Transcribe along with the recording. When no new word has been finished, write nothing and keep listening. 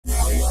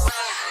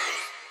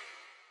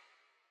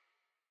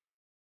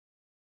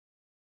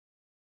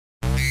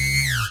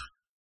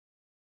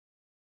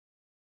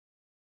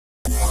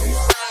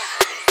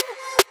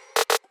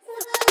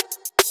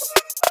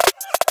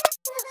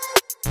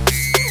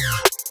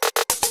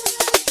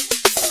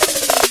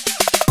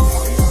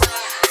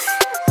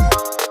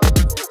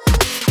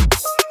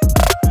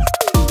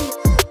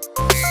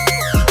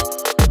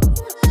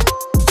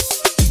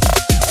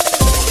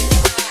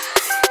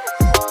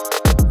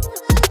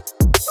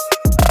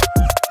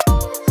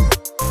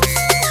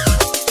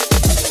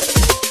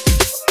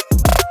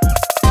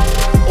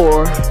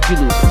you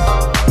losing?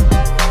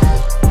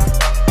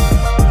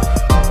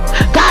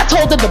 God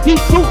told them to be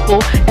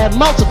fruitful and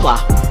multiply,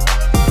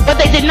 but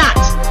they did not.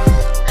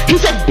 He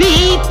said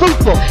be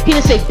fruitful. He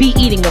didn't say be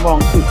eating the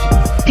wrong fruit.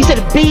 He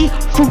said be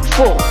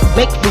fruitful.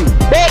 Make fruit.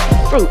 Make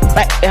fruit.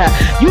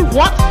 You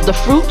want the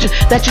fruit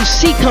that you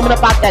see coming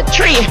up out that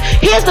tree.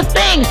 Here's the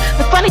thing.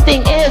 The funny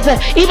thing is,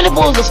 even if it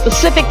was a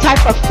specific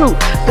type of fruit,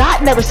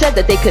 God never said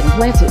that they couldn't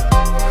plant it.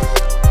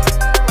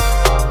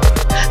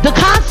 The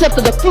concept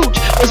of the fruit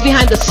was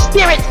behind the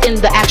spirit in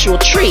the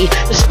actual tree,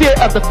 the spirit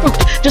of the fruit.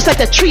 Just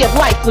like the tree of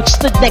life, which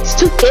stood next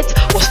to it,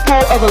 was full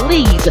of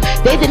leaves.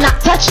 They did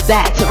not touch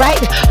that, right?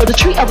 But the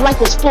tree of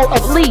life was full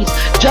of leaves,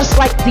 just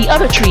like the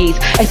other trees.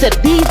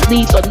 Except these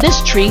leaves on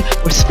this tree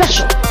were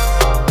special.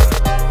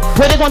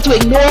 Were they going to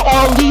ignore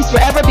all leaves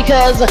forever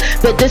because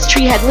this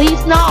tree had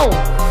leaves? No.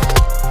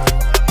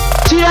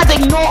 So you have to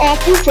ignore all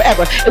fruit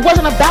forever. It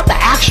wasn't about the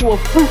actual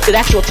fruit, the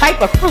actual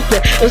type of fruit.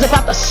 It was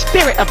about the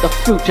spirit of the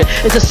fruit.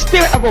 It's the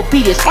spirit of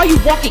obedience. Are you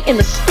walking in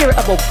the spirit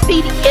of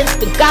obedience?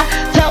 When God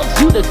tells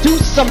you to do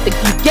something,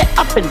 you get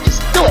up and just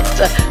do it.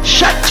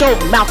 Shut your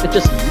mouth and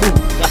just move.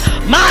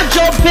 Mind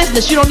your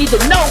business. You don't need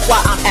to know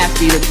why I'm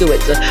asking you to do it.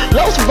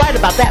 Lois was right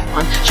about that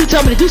one. She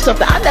told me to do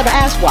something. I never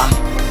asked why.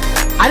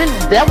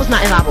 That was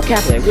not in our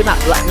vocabulary. We're not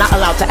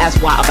allowed to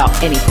ask why about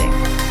anything.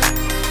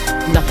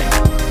 Nothing.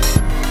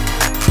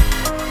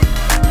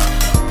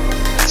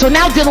 So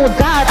now dealing with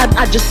God,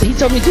 he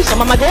told me to do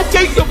something. I'm like,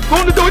 okay, I'm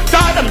going to do it,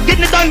 God. I'm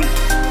getting it done.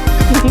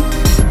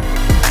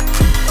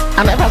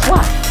 I never asked why.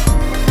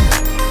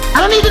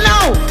 I don't need to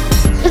know.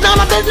 It's not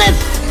my business.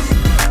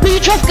 Do you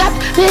trust God?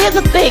 Here's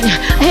the thing.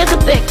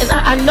 And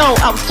I know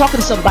I was talking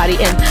to somebody,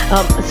 and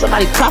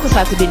somebody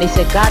prophesied to me, and they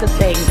said, God is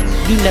saying,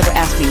 you never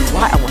asked me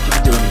why I want you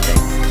to do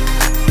anything.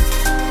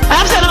 And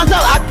I'm saying to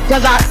myself,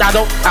 because I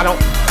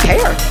don't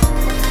care.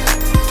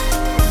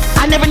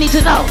 I never need to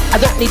know. I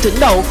don't need to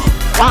know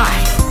why.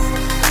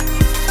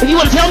 If you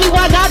want to tell me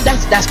why, God,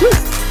 that's good.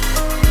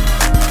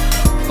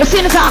 But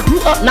seeing as how I grew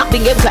up not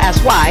being able to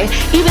ask why,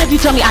 even if you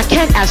tell me I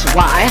can't ask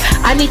why,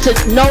 I need to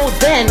know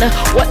then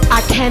what I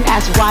can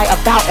ask why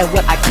about and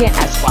what I can't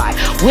ask why.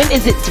 When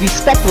is it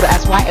respectful to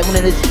ask why, and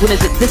when is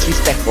it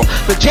disrespectful?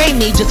 For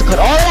Jamie, just to cut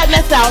all of that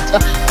mess out,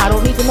 I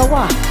don't need to know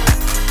why.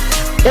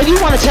 If you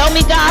want to tell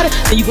me, God,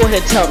 then you go ahead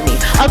and tell me.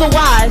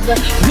 Otherwise,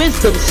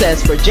 wisdom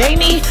says for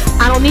Jamie,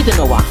 I don't need to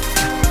know why.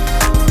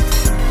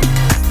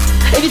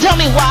 If you tell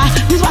me why,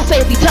 here's why I say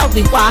if he tells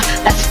me why,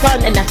 that's fun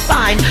and that's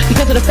fine,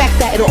 because of the fact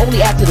that it'll only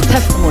add to the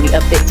testimony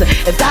of it.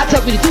 If God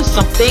tells me to do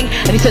something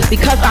and he says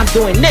because I'm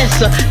doing this,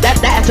 that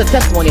adds to the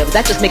testimony of it.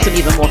 That just makes him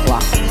even more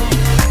fly.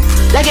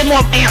 That gets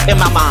more amp in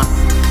my mind.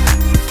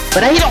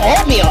 But he don't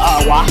owe me a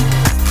why.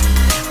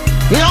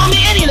 He don't owe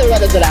me any of the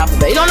letters of the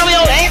alphabet. He don't owe me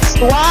no X,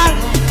 Y,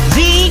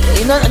 Z,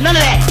 none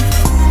of that.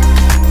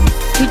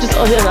 He just,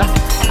 I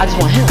just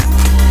want him.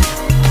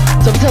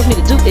 So if he tells me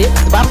to do it,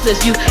 the Bible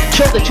says you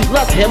show that you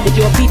love him with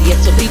your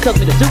obedience. So if he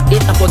tells me to do it,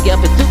 I'm going to get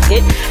up and do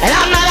it. And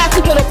I'm not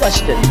asking for no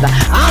questions.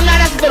 I'm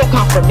not asking for no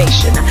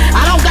confirmation.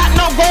 I don't got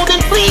no golden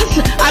fleece.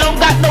 I don't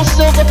got no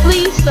silver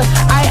fleece.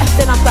 I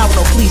stand outside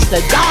with no fleece. To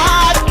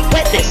God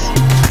witness.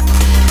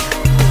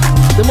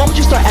 The moment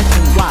you start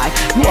asking why,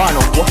 you are on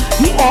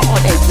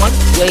a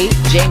one-way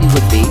Jamie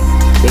would be.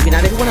 Maybe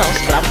not everyone else,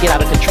 but I'll get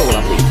out of control, I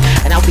believe.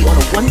 And I'll be on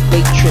a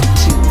one-way trip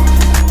to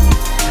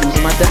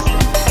losing my destiny.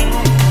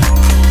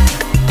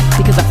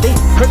 Because I think,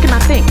 Kirk and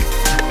I think,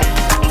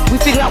 we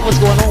figure out what's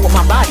going on with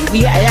my body.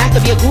 It has to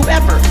be a group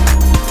effort.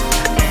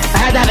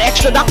 I had to have an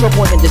extra doctor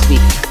appointment this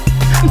week.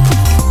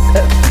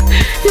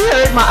 He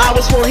heard my eye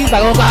was full. He's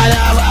like, oh God,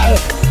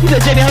 he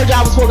said, Jenny, I heard your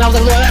eye was full. And I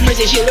was like, Lord, have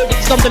mercy, she allergic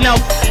to something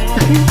else.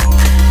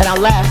 And I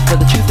laughed,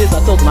 but the truth is,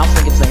 I told him I was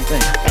thinking the same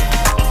thing.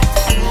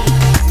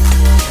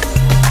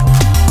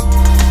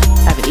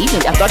 I haven't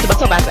eaten, I thought to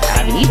myself, I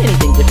haven't eaten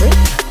anything different.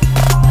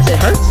 I said,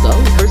 it hurts though.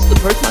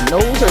 It hurts my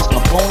nose, hurts my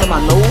bone in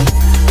my nose.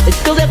 It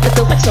feels like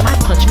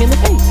somebody punched me in the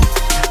face.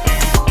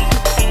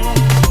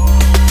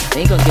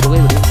 They ain't gonna get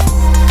away with it.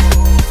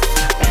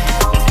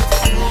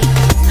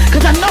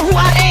 Cause I know who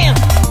I am.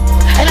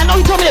 And I know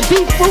he told me to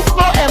be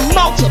fruitful and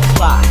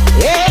multiply.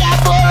 Yeah,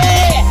 that's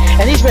it.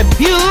 And he's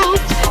rebuked.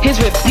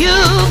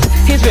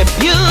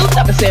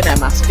 I've been saying that in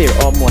my spirit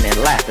all morning,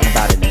 laughing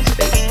about it in his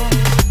face.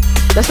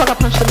 That's why I got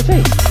punched in the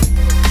face.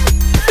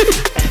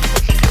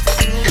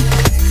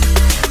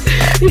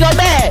 He got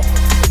mad.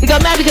 He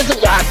got mad because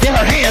I did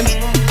her hands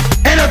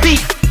and her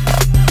feet.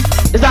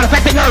 It's not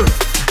affecting her.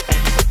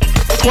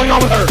 What's going on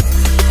with her?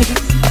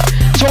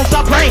 She won't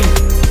stop praying.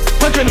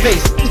 Punch her in the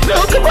face.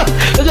 No, come on.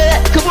 Look at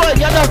that. Come on.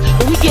 Y'all know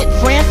when we get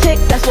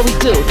frantic, that's what we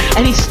do.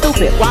 And he's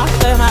stupid. Why?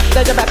 It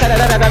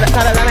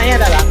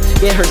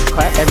hurts to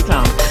clap every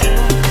time.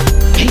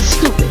 He's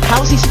stupid.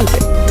 How is he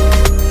stupid?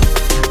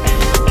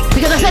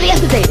 Because I said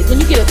yesterday, when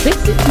you get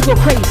evicted, you go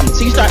crazy.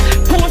 So you start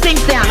pulling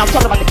things down. I was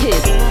talking about the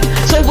kids.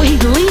 So when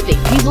he's leaving.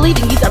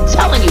 I'm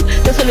telling you,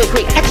 there's going to be a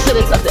great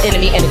exodus of the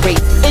enemy and a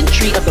great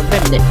entry of the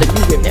remnant, the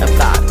new remnant of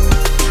God.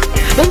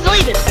 But he's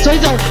leaving. So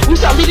we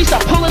start leaving,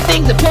 start pulling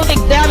things and pulling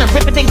things down and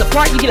ripping things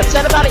apart. You get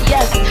upset about it?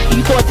 Yes.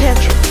 You throw a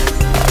tantrum.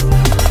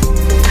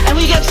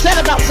 when you get upset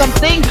about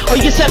something, or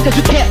you get upset because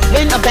you can't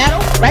win a battle,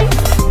 right?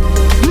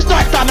 You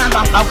start thinking,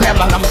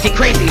 I'm gonna get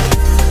crazy.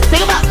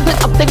 Think about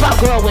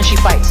a girl when she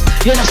fights.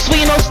 You're not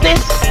swinging those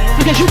fists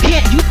because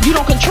you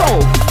don't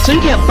control. So you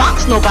can't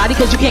box nobody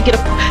because you can't get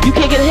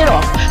a hit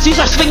off. So you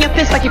start swinging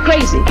fists like you're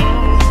crazy,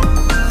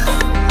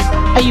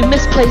 and you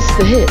misplaced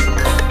the hit.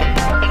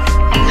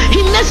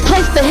 He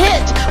misplaced the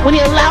hit when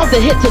he allowed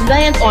the hit to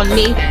land on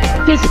me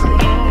physically.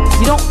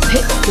 You don't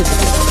hit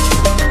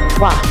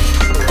physically. Why?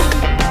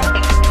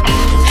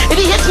 If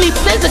he hits me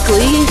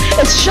physically,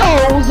 it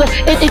shows,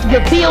 it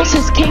reveals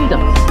his kingdom.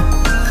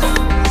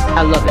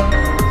 I love it.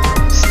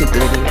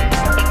 Stupid idiot.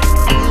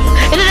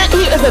 And then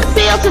it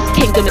reveals his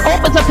kingdom. It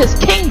opens up his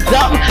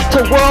kingdom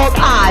to world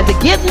eyes. It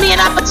gives me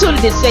an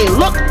opportunity to say,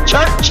 look,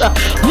 church,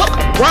 look,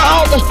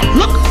 world,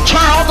 look,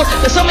 Charles.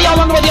 There's some of y'all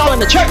on the way, y'all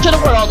in the church of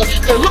the world.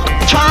 So look,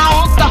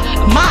 Charles,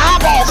 my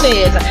eyeball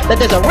says that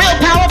there's a real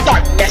power of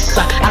darkness.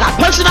 I got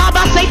personal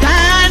by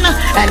Satan.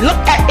 And look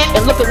at it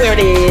and look at where it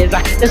is.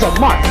 There's a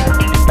mark.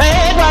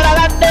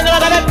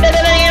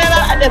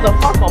 There's a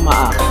mark on my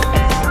eye.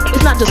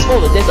 It's not just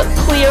swollen. There's a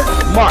clear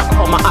mark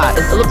on my eye.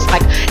 It looks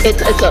like it's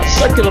a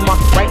circular mark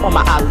right on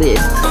my eyelid.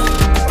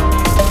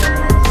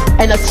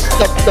 And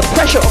the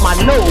pressure on my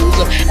nose,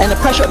 and the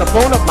pressure on the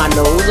bone of my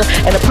nose,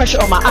 and the pressure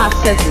on my eye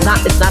says it's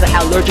not an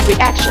allergic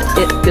reaction.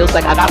 It feels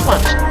like I got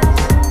punched.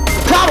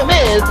 The problem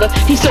is,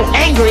 he's so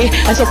angry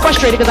and so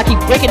frustrated because I keep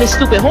breaking his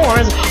stupid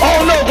horns.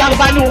 Oh no, gotta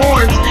buy new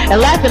horns.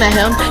 And laughing at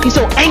him. He's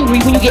so angry.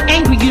 When you get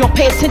angry, you don't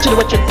pay attention to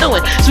what you're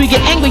doing. So you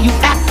get angry, you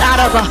act out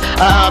of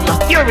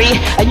fury,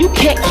 and you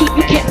can't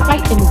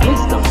fight in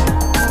wisdom.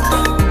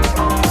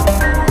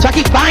 So I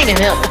keep binding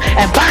him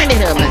and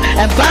binding him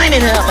and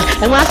binding him.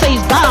 And when I say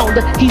he's bound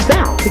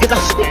because I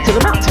speak to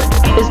the mountain.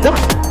 It's done.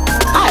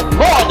 I have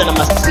more than a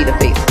mustard seed of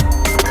faith.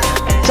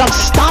 So I'm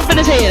stomping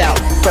his head out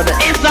from the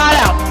inside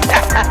out.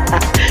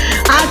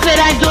 I said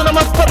I ain't doing no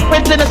more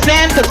footprints in the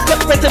sand, because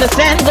footprints in the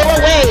sand go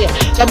away.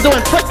 So I'm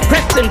doing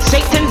footprints in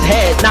Satan's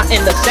head, not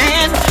in the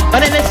sand,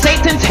 but in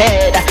Satan's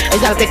head.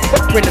 He's got a big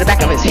footprint in the back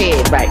of his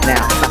head right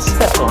now. I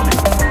stepped on it.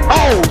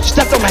 Oh,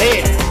 stepped on my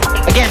head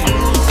again.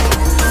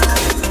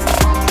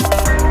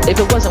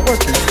 If it wasn't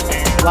working,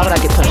 why would I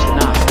get punched in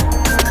the eye?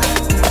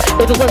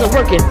 If it wasn't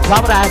working, why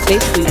would I have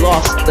basically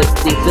lost the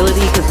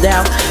ability? Because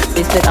now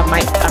they said I'm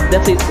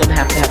definitely going to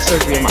have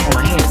surgery on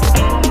my hands.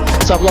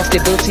 So I've lost the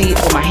ability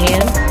on my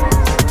hand,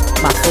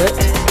 my foot,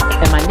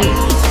 and my knee,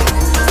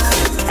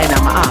 and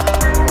now my eye.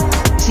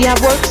 See how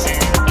it works?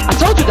 I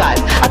told you guys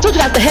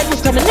the head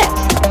was coming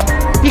next,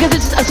 because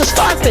it's a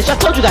starfish. I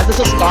told you guys it's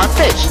a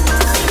starfish.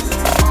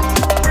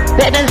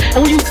 And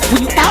when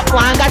you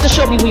outline, God just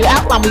showed me, when you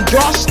outline, we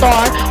draw a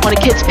star on a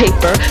kid's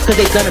paper, because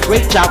they've done a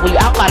great job. When you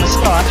outline a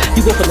star,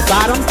 you go from the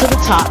bottom to the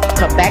top,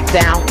 come back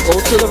down, go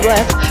to the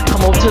left,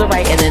 come over to the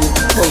right, and then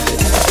close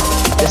it.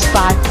 There's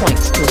 5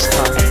 points to a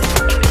star.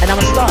 And I'm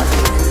a star.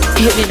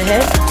 He hit me in the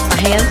head, my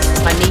hands,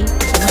 my knee,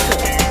 and my foot.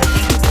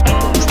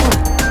 I'm a star.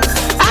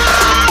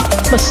 Ah!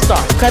 I'm a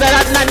star.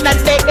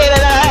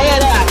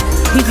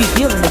 He's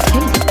revealing his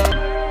kingdom.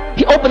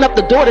 He opened up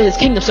the door to his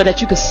kingdom so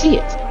that you could see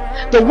it.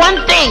 The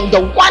one thing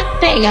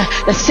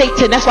that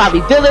Satan, that's why I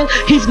reveal it,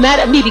 he's mad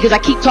at me because I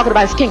keep talking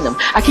about his kingdom.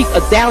 I keep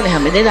down to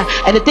him.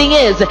 And the thing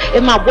is,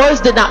 if my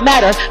words did not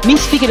matter, me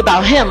speaking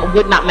about him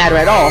would not matter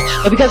at all.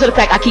 But because of the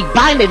fact I keep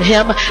binding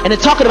him and then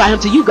talking about him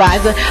to you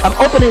guys, I'm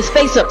opening his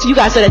face up to you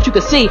guys so that you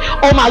can see,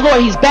 oh my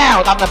Lord, he's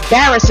bound. I'm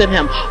embarrassing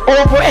him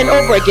over and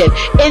over again.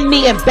 In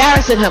me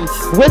embarrassing him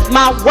with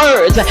my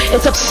words.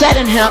 It's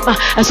upsetting him.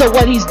 And so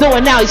what he's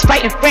doing now, he's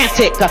fighting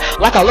frantic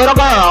like a little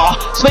girl,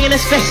 swinging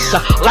his fists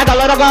like a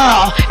little girl.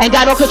 And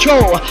got no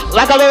control,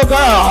 like a little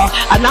girl.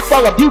 I knocked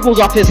all the bugles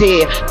off his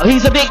head.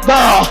 He's a big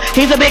girl.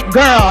 He's a big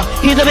girl.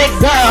 He's a big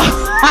girl.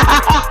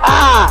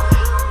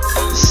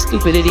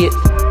 Stupid idiot.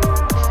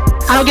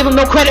 I don't give him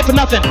no credit for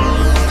nothing.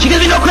 She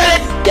gives me no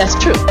credit. That's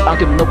true. I don't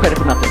give him no credit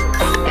for nothing.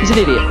 He's an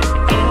idiot.